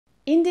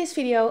In this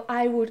video,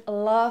 I would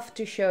love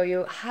to show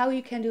you how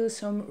you can do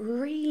some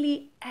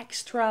really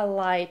extra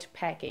light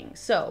packing.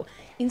 So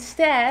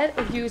instead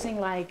of using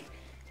like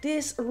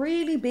this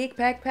really big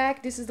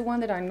backpack, this is the one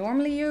that I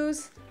normally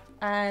use,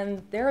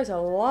 and there is a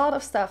lot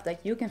of stuff that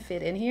you can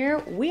fit in here.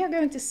 We are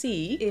going to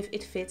see if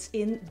it fits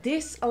in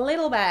this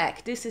little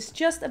bag. This is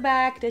just a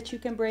bag that you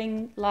can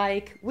bring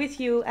like with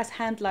you as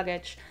hand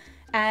luggage.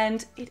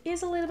 And it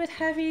is a little bit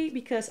heavy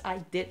because I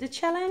did the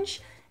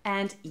challenge.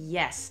 And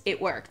yes,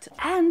 it worked.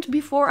 And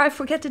before I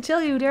forget to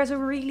tell you, there's a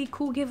really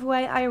cool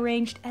giveaway I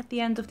arranged at the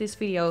end of this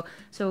video.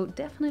 So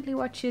definitely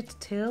watch it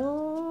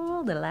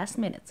till the last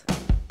minute.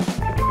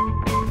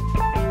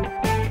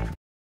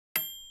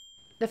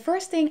 The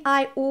first thing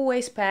I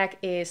always pack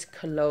is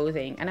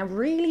clothing. And I'm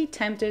really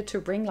tempted to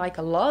bring like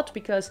a lot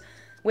because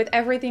with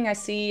everything I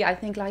see, I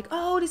think like,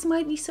 oh, this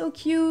might be so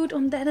cute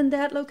on that and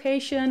that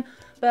location.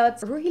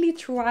 But really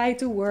try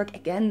to work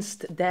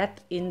against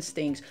that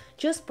instinct.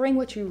 Just bring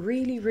what you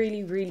really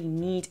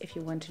need if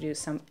you want to do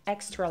some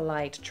extra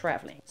light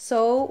traveling.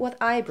 So what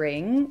I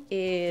bring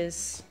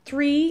is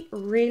 3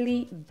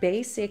 really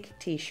basic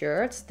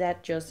t-shirts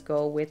that just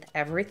go with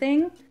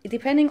everything.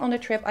 Depending on the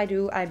trip I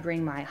do, I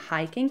bring my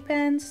hiking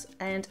pants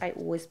and I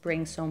always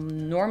bring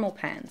some normal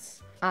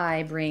pants.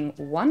 I bring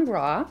 1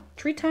 bra,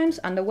 3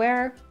 times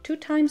underwear, 2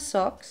 times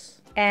socks,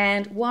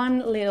 and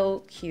 1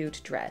 little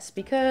cute dress,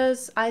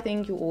 because I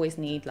think you always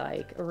need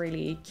like a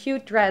really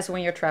cute dress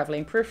when you're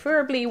traveling,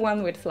 preferably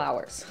one with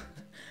flowers.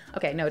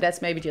 Okay, no,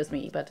 that's maybe just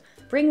me, but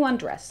bring 1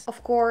 dress.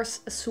 Of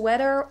course, a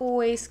sweater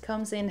always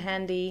comes in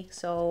handy,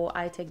 so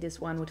I take this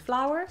one with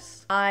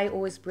flowers. I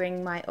always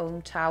bring my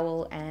own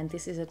towel, and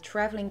this is a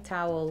traveling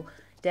towel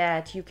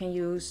that you can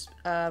use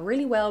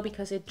really well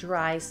because it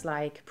dries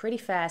like pretty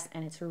fast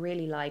and it's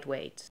really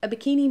lightweight. A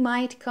bikini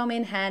might come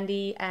in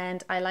handy,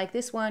 and I like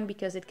this one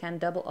because it can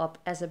double up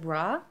as a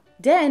bra.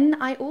 Then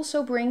I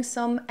also bring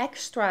some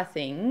extra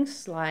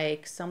things,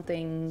 like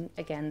something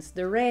against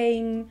the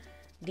rain,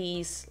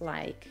 these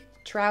like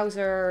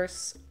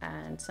trousers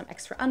and some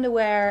extra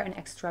underwear, an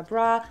extra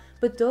bra,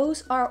 but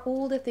those are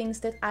all the things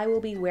that I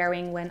will be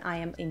wearing when I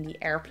am in the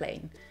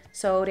airplane.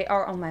 So they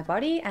are on my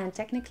body and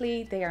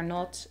technically they are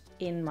not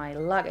in my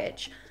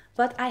luggage,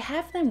 but I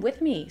have them with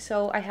me.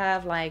 So I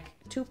have like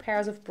 2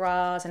 pairs of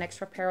bras, an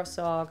extra pair of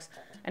socks,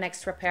 an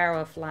extra pair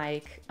of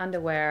like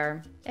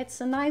underwear.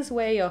 It's a nice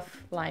way of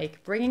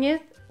like bringing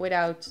it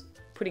without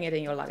putting it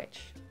in your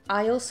luggage.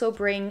 I also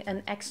bring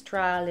an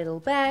extra little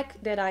bag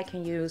that I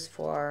can use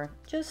for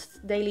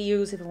just daily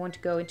use if I want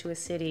to go into a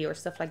city or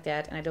stuff like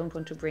that and I don't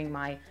want to bring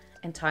my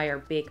entire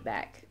big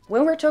bag.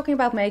 When we're talking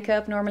about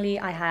makeup, normally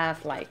I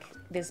have like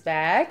this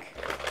bag.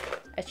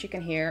 As you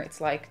can hear, it's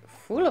like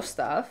full of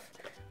stuff.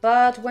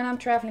 But when I'm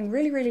traveling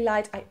really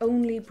light, I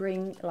only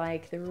bring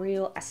like the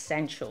real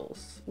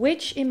essentials,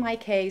 which in my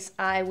case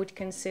I would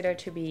consider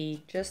to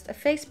be just a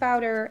face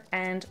powder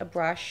and a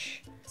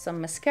brush,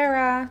 some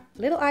mascara,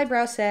 little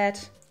eyebrow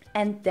set,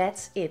 and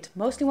that's it.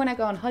 Mostly when I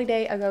go on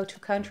holiday, I go to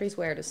countries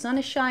where the sun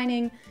is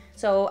shining,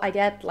 so I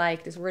get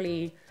like this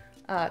really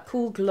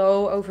cool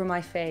glow over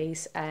my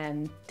face,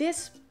 and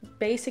this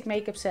basic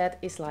makeup set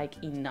is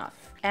like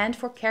enough. And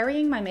for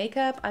carrying my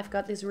makeup, I've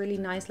got this really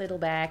nice little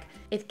bag.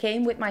 It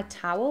came with my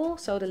towel,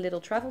 so the little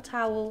travel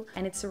towel,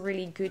 and it's a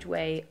really good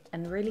way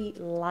and really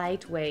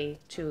light way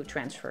to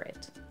transfer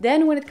it.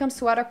 Then when it comes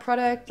to other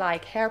products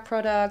like hair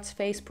products,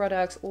 face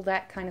products, all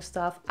that kind of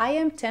stuff, I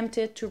am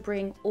tempted to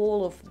bring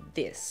all of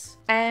this.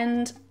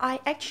 And I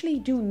actually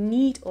do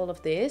need all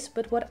of this,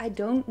 but what I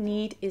don't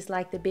need is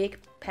like the big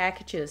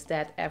packages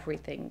that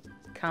everything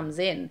comes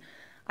in.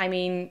 I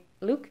mean,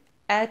 look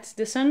at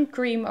the sun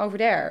cream over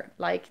there,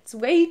 like it's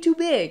way too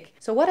big.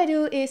 So what I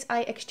do is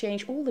I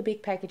exchange all the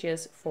big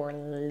packages for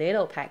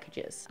little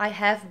packages. I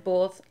have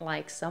bought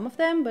like some of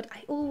them, but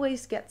I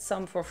always get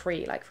some for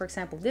free. Like for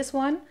example, this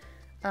one,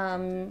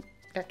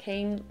 there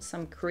came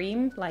some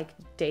cream, like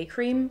day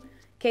cream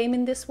came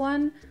in this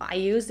one. I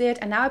used it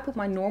and now I put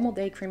my normal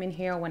day cream in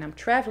here when I'm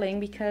traveling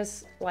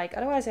because like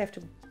otherwise I have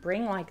to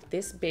bring like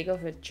this big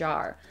of a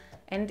jar.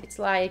 And it's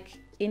like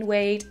in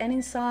weight and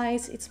in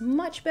size, it's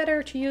much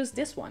better to use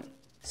this one.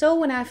 So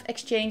when I've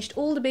exchanged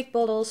all the big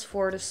bottles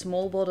for the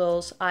small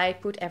bottles, I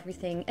put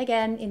everything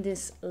again in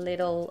this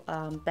little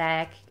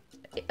bag,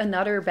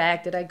 another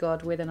bag that I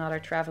got with another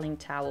traveling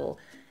towel.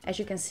 As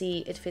you can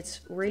see, it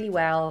fits really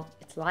well,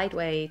 it's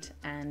lightweight,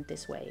 and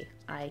this way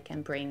I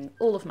can bring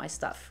all of my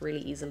stuff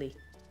really easily.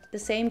 The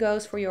same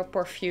goes for your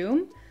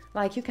perfume.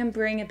 Like you can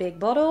bring a big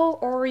bottle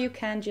or you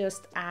can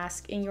just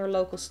ask in your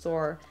local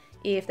store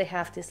if they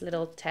have these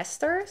little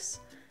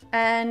testers.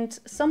 And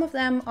some of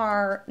them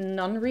are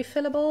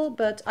non-refillable,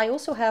 but I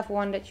also have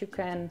one that you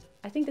can,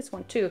 I think this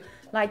one too,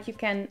 like you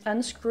can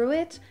unscrew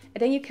it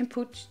and then you can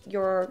put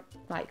your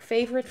like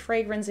favorite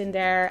fragrance in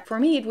there. For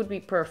me, it would be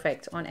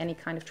perfect on any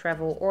kind of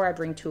travel, or I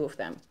bring 2 of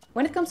them.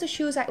 When it comes to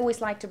shoes, I always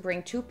like to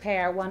bring 2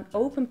 pair, 1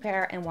 open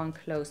pair and 1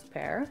 closed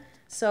pair.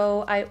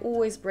 So I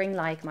always bring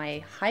like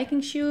my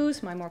hiking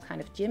shoes, my more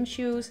kind of gym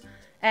shoes,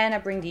 and I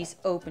bring these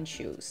open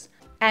shoes.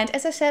 And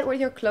as I said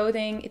with your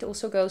clothing, it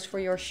also goes for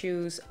your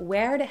shoes.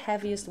 Wear the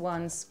heaviest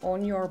ones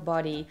on your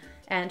body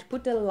and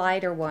put the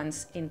lighter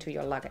ones into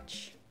your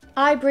luggage.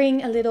 I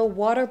bring a little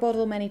water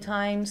bottle many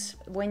times.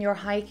 When you're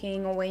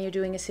hiking or when you're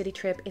doing a city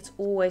trip, it's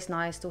always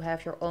nice to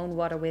have your own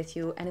water with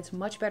you, and it's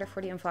much better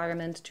for the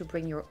environment to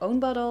bring your own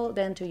bottle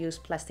than to use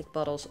plastic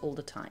bottles all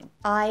the time.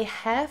 I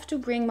have to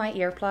bring my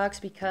earplugs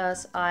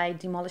because I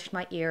demolished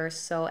my ears,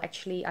 so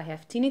actually I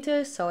have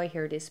tinnitus, so I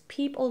hear this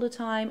peep all the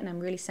time and I'm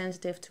really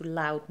sensitive to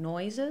loud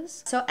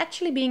noises. So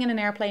actually being in an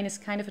airplane is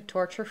kind of a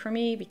torture for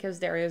me because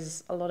there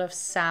is a lot of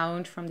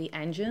sound from the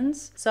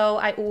engines. So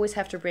I always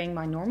have to bring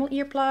my normal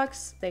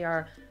earplugs. They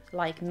are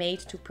like made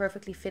to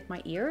perfectly fit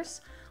my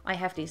ears. I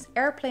have these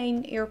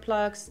airplane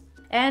earplugs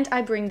and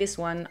I bring this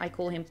one, I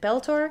call him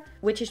Peltor,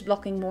 which is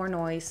blocking more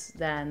noise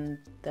than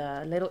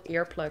the little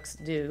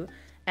earplugs do.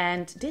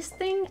 And this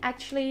thing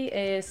actually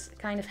is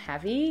kind of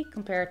heavy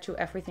compared to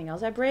everything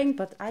else I bring,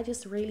 but I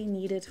just really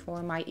need it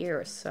for my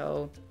ears.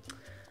 So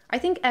I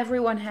think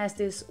everyone has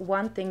this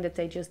one thing that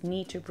they just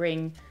need to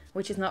bring,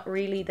 which is not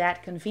really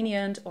that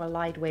convenient or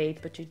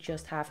lightweight, but you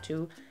just have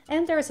to.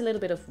 And there's a little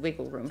bit of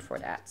wiggle room for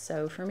that.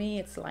 So for me,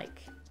 it's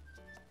like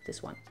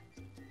this one.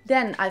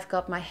 Then I've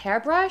got my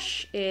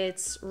hairbrush.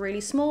 It's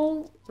really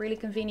small, really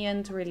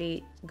convenient,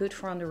 really good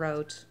for on the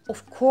road.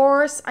 Of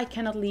course, I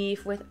cannot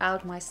leave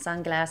without my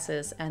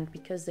sunglasses, and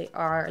because they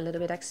are a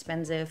little bit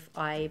expensive,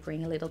 I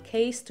bring a little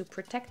case to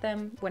protect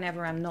them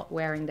whenever I'm not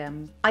wearing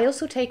them. I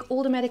also take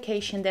all the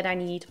medication that I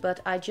need, but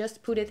I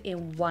just put it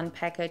in one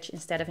package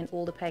instead of in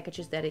all the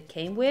packages that it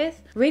came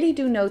with. Really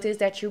do notice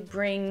that you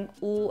bring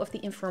all of the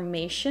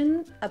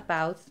information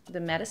about the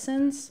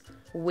medicines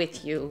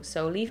with you.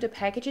 So leave the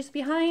packages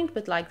behind,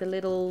 but like the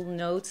little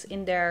notes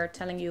in there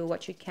telling you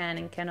what you can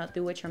and cannot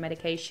do with your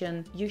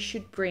medication, you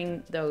should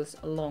bring those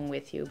along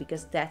with you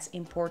because that's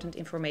important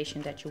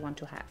information that you want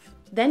to have.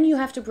 Then you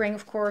have to bring,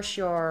 of course,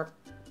 your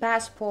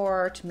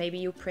passport. Maybe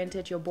you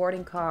printed your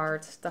boarding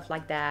card, stuff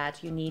like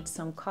that. You need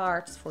some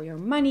cards for your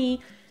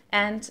money,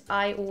 and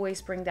I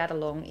always bring that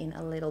along in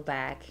a little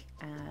bag.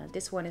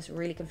 This one is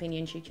really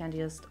convenient. You can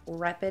just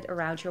wrap it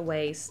around your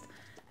waist,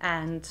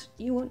 and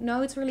you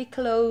know it's really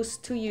close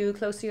to you,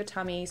 close to your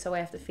tummy, so I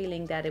have the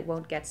feeling that it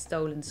won't get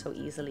stolen so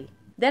easily.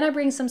 Then I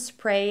bring some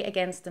spray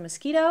against the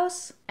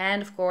mosquitoes,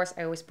 and of course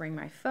I always bring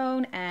my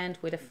phone, and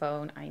with a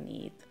phone I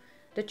need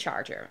the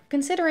charger.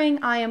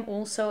 Considering I am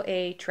also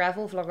a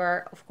travel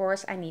vlogger, of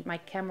course I need my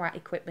camera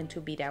equipment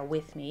to be there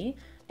with me.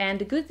 And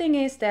the good thing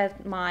is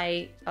that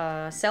my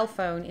cell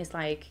phone is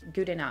like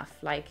good enough,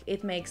 like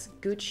it makes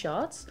good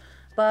shots.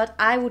 But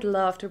I would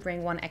love to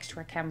bring one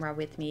extra camera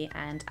with me,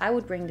 and I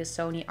would bring the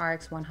Sony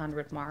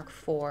RX100 Mark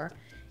IV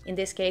in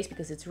this case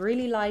because it's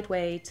really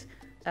lightweight.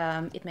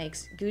 It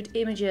makes good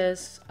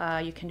images.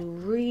 You can do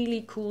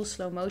really cool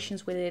slow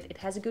motions with it. It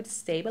has a good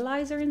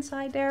stabilizer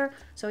inside there,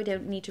 so I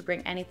don't need to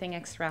bring anything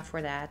extra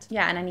for that.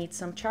 Yeah, and I need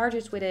some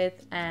chargers with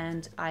it,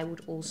 and I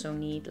would also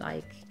need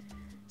like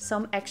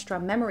some extra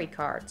memory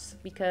cards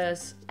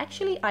because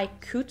actually I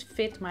could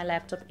fit my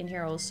laptop in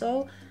here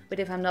also, but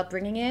if I'm not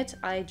bringing it,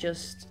 I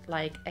just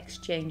like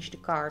exchange the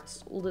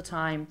cards all the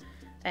time,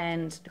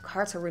 and the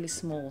cards are really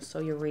small, so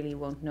you really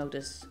won't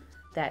notice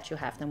that you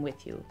have them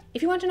with you.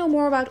 If you want to know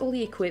more about all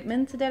the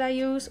equipment that I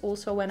use,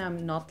 also when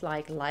I'm not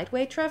like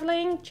lightweight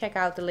traveling, check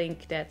out the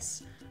link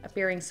that's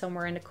appearing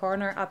somewhere in the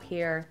corner up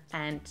here,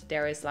 and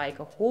there is like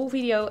a whole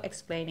video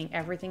explaining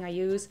everything I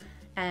use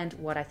and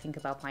what I think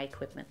about my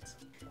equipment.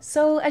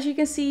 So as you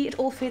can see, it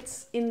all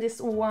fits in this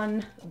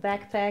one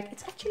backpack.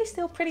 It's actually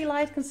still pretty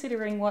light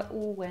considering what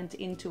all went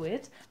into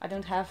it. I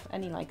don't have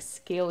any like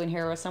scale in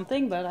here or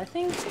something, but I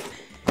think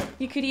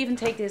you could even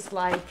take this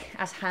like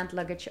as hand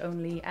luggage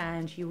only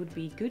and you would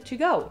be good to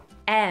go.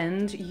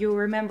 And you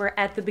remember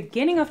at the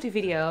beginning of the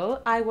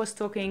video, I was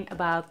talking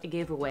about a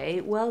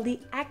giveaway. Well,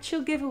 the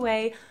actual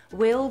giveaway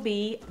will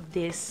be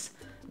this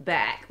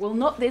bag. Well,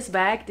 not this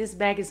bag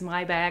is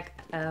my bag.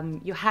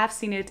 You have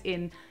seen it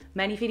in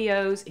many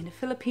videos in the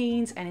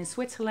Philippines and in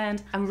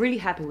Switzerland. I'm really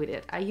happy with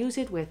it. I use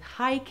it with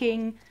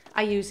hiking.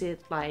 I use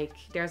it like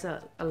there's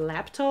a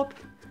laptop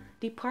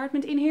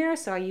department in here,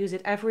 so I use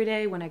it every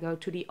day when I go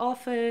to the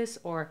office,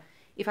 or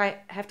if I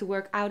have to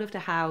work out of the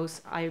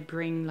house, I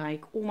bring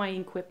like all my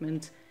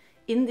equipment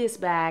in this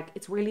bag.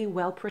 It's really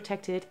well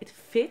protected. It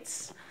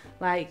fits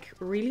like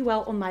really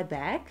well on my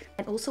back.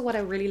 And also what I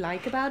really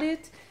like about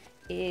it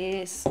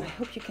is, I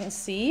hope you can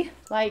see,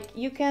 like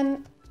you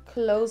can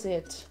close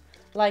it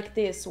like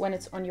this when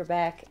it's on your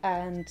back,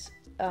 and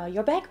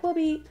your bag will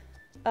be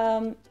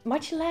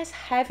much less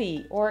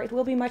heavy, or it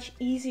will be much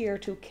easier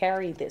to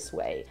carry this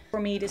way. For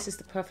me, this is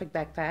the perfect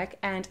backpack,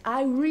 and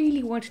I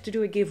really wanted to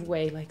do a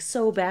giveaway like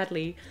so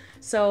badly.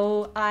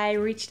 So I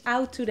reached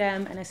out to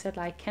them and I said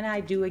like, can I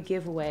do a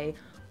giveaway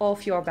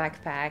of your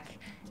backpack?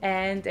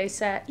 And they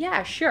said,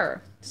 yeah,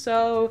 sure.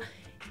 So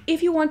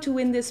if you want to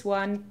win this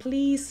one,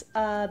 please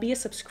be a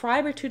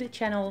subscriber to the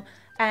channel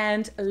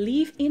and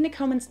leave in the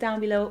comments down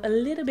below a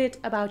little bit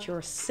about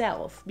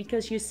yourself,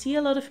 because you see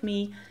a lot of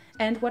me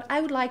And what I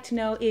would like to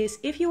know is,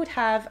 if you would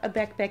have a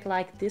backpack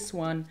like this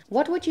one,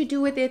 what would you do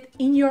with it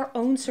in your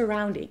own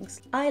surroundings?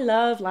 I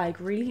love like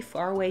really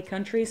far away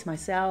countries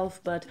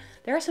myself, but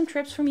there are some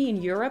trips for me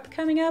in Europe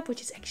coming up,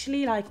 which is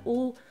actually like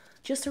all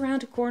just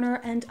around the corner,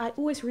 and I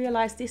always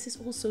realize this is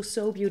also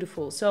so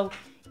beautiful. So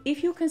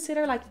if you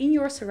consider like in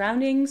your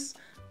surroundings,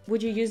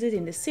 would you use it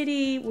in the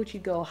city? Would you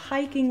go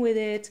hiking with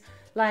it?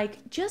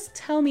 Like, just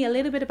tell me a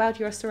little bit about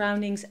your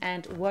surroundings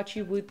and what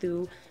you would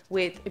do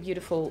with a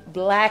beautiful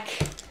black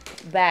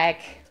bag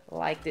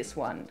like this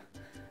one.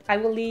 I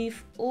will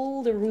leave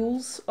all the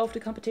rules of the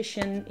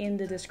competition in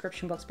the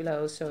description box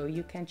below, so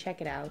you can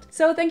check it out.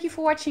 So thank you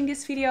for watching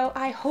this video.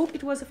 I hope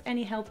it was of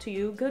any help to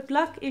you. Good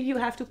luck if you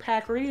have to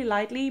pack really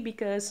lightly,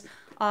 because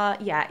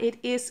yeah, it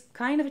is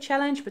kind of a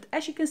challenge, but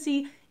as you can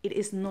see, it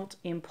is not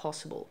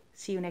impossible.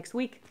 See you next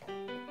week.